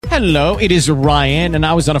Hello, it is Ryan, and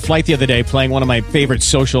I was on a flight the other day playing one of my favorite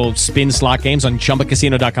social spin slot games on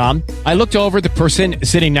ChumbaCasino.com. I looked over at the person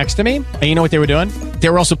sitting next to me, and you know what they were doing? They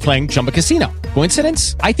were also playing Chumba Casino.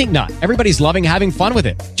 Coincidence? I think not. Everybody's loving having fun with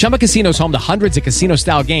it. Chumba Casino is home to hundreds of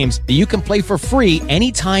casino-style games that you can play for free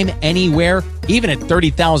anytime, anywhere, even at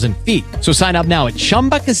 30,000 feet. So sign up now at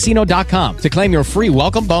ChumbaCasino.com to claim your free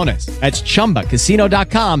welcome bonus. That's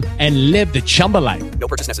ChumbaCasino.com and live the Chumba life. No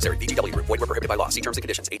purchase necessary. VGW. Void where prohibited by law. See terms and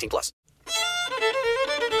conditions. 18+.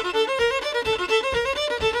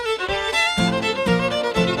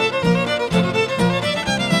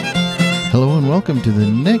 Hello and welcome to the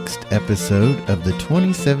next episode of the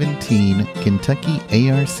 2017 Kentucky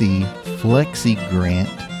ARC Flexi Grant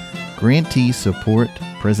Grantee Support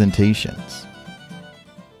Presentations.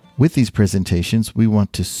 With these presentations, we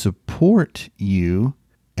want to support you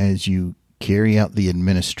as you carry out the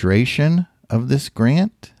administration of this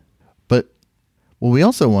grant. But what we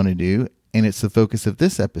also want to do, and it's the focus of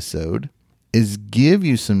this episode, is give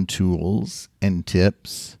you some tools and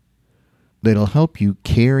tips that'll help you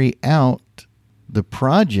carry out the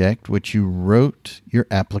project which you wrote your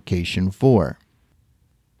application for.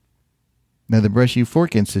 Now, the Brush You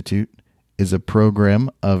Fork Institute is a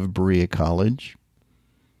program of Berea College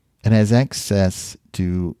and has access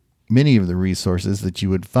to many of the resources that you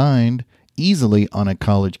would find easily on a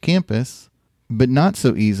college campus, but not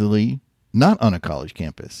so easily not on a college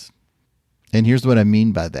campus. And here's what I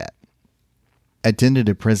mean by that. I attended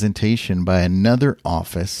a presentation by another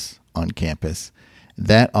office on campus.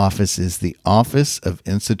 That office is the Office of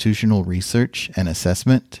Institutional Research and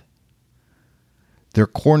Assessment. Their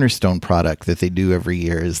cornerstone product that they do every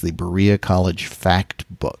year is the Berea College Fact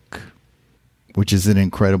Book, which is an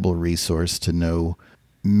incredible resource to know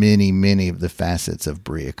many of the facets of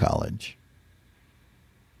Berea College.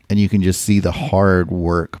 And you can just see the hard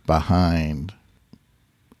work behind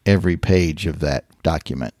every page of that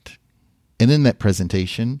document. And in that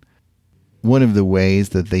presentation, one of the ways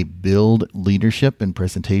that they build leadership and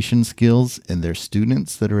presentation skills in their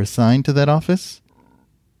students that are assigned to that office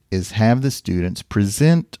is have the students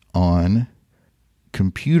present on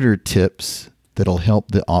computer tips that'll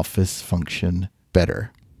help the office function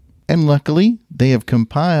better. And luckily, they have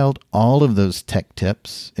compiled all of those tech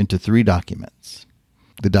tips into 3 documents.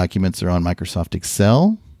 The documents are on Microsoft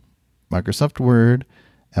Excel, Microsoft Word,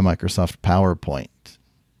 and Microsoft PowerPoint.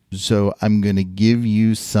 So I'm going to give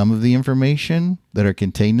you some of the information that are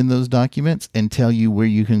contained in those documents and tell you where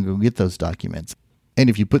you can go get those documents. And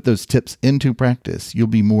if you put those tips into practice, you'll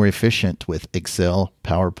be more efficient with Excel,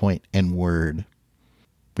 PowerPoint, and Word,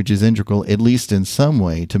 which is integral, at least in some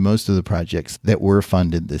way, to most of the projects that were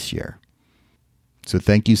funded this year. So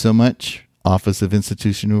thank you so much, Office of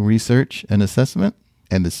Institutional Research and Assessment,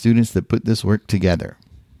 and the students that put this work together.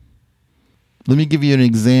 Let me give you an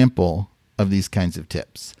example of these kinds of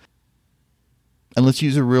tips. And let's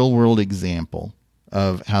use a real-world example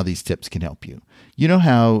of how these tips can help you. You know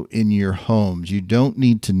how in your homes you don't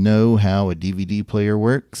need to know how a DVD player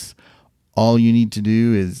works? All you need to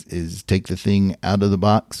do is take the thing out of the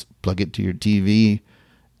box, plug it to your TV,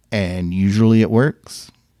 and usually it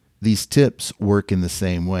works. These tips work in the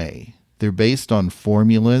same way. They're based on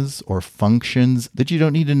formulas or functions that you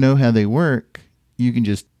don't need to know how they work. You can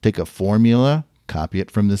just take a formula, copy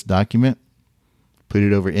it from this document, put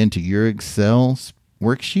it over into your Excel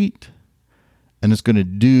worksheet, and it's going to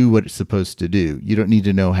do what it's supposed to do. You don't need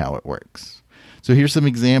to know how it works. So here's some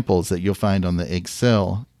examples that you'll find on the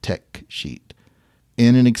Excel tech sheet.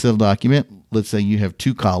 In an Excel document, let's say you have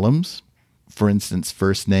 2 columns, for instance,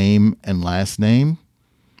 first name and last name,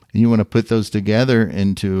 and you want to put those together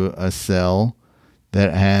into a cell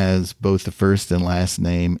that has both the first and last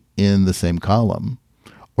name in the same column.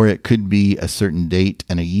 Or it could be a certain date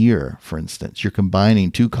and a year, for instance. You're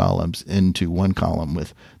combining 2 columns into 1 column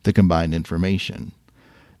with the combined information.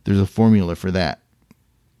 There's a formula for that.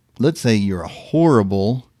 Let's say you're a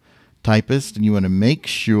horrible typist and you want to make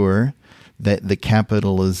sure that the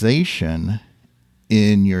capitalization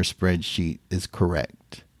in your spreadsheet is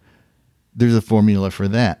correct. There's a formula for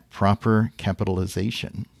that, proper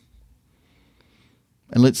capitalization.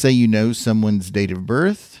 And let's say you know someone's date of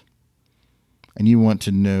birth and you want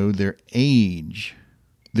to know their age.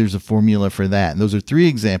 There's a formula for that. And those are 3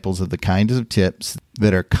 examples of the kinds of tips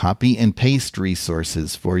that are copy and paste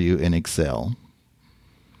resources for you in Excel.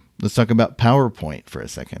 Let's talk about PowerPoint for a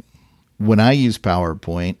second. When I use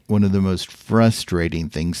PowerPoint, one of the most frustrating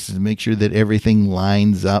things is to make sure that everything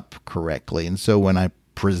lines up correctly. And so when I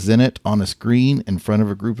present it on a screen in front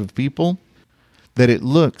of a group of people, that it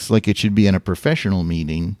looks like it should be in a professional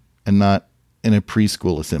meeting and not in a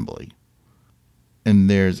preschool assembly. and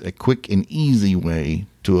there's a quick and easy way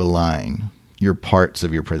to align your parts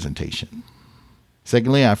of your presentation.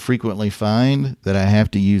 Secondly, I frequently find that I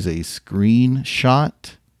have to use a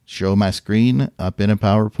screenshot, show my screen up in a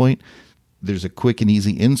PowerPoint. There's a quick and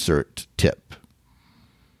easy insert tip.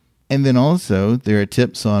 And then also, there are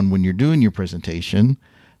tips on when you're doing your presentation,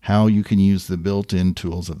 how you can use the built-in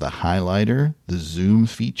tools of the highlighter, the zoom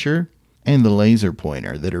feature, and the laser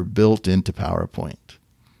pointer that are built into PowerPoint.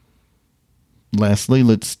 Lastly,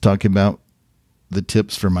 let's talk about the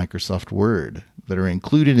tips for Microsoft Word that are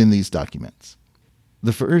included in these documents.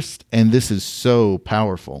 The first, and this is so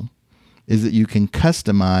powerful, is that you can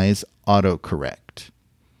customize autocorrect.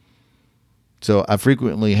 So I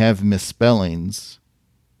frequently have misspellings,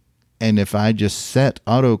 and if I just set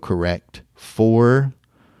autocorrect for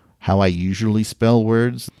how I usually spell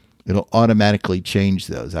words, it'll automatically change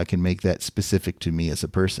those. I can make that specific to me as a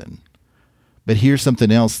person. But here's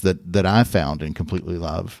something else that I found and completely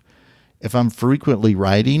love. If I'm frequently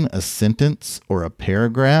writing a sentence or a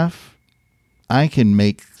paragraph, I can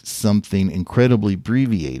make something incredibly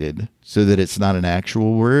abbreviated so that it's not an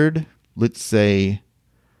actual word. Let's say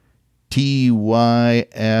TYFCMY.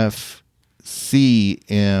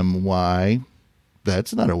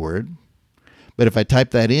 That's not a word. But if I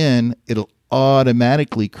type that in, it'll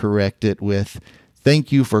automatically correct it with,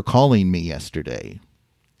 "Thank you for calling me yesterday."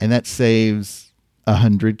 And that saves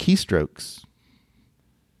 100 keystrokes.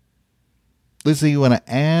 Let's say you want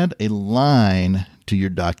to add a line to your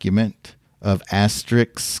document of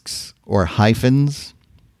asterisks or hyphens.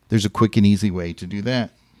 There's a quick and easy way to do that.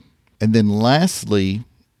 And then lastly,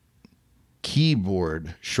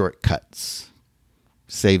 keyboard shortcuts.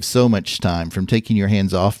 Save so much time from taking your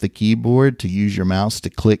hands off the keyboard to use your mouse to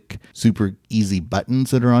click super easy buttons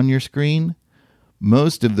that are on your screen.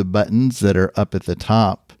 Most of the buttons that are up at the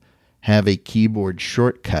top have a keyboard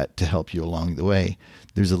shortcut to help you along the way.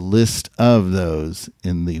 There's a list of those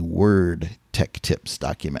in the Word Tech Tips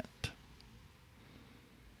document.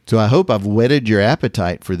 So I hope I've whetted your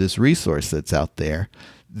appetite for this resource that's out there.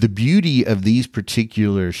 The beauty of these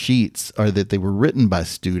particular sheets are that they were written by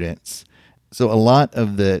students. So a lot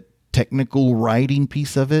of the technical writing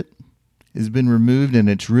piece of it has been removed, and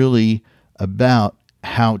it's really about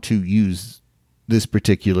how to use this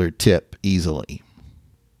particular tip easily.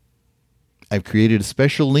 I've created a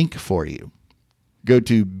special link for you. Go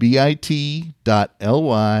to bit.ly,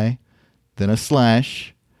 then a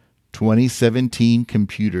 / 2017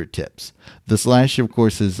 computer tips. The / of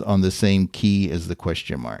course, is on the same key as the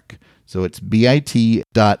question mark. So it's bit.ly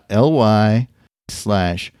 /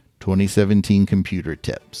 2017 computer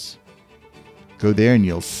tips. Go there and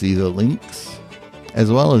you'll see the links,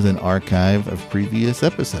 as well as an archive of previous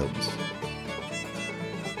episodes.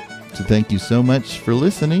 So thank you so much for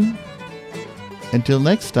listening. Until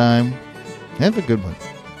next time, have a good one.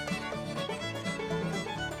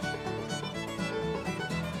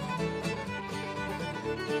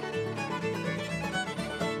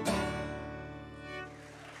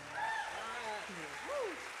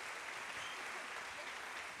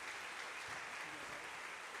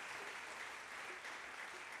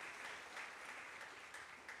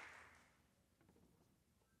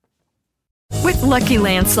 With Lucky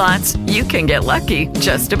Land Slots, you can get lucky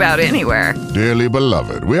just about anywhere. Dearly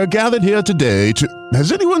beloved, we are gathered here today to...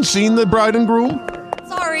 Has anyone seen the bride and groom?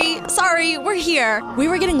 Sorry, we're here. We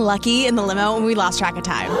were getting lucky in the limo and we lost track of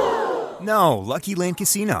time. No, Lucky Land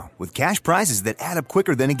Casino, with cash prizes that add up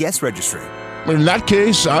quicker than a guest registry. In that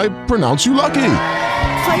case, I pronounce you lucky.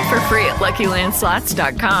 Play for free at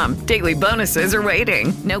LuckyLandSlots.com. Daily bonuses are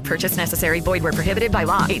waiting. No purchase necessary. Void where prohibited by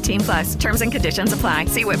law. 18+. Terms and conditions apply.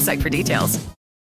 See website for details.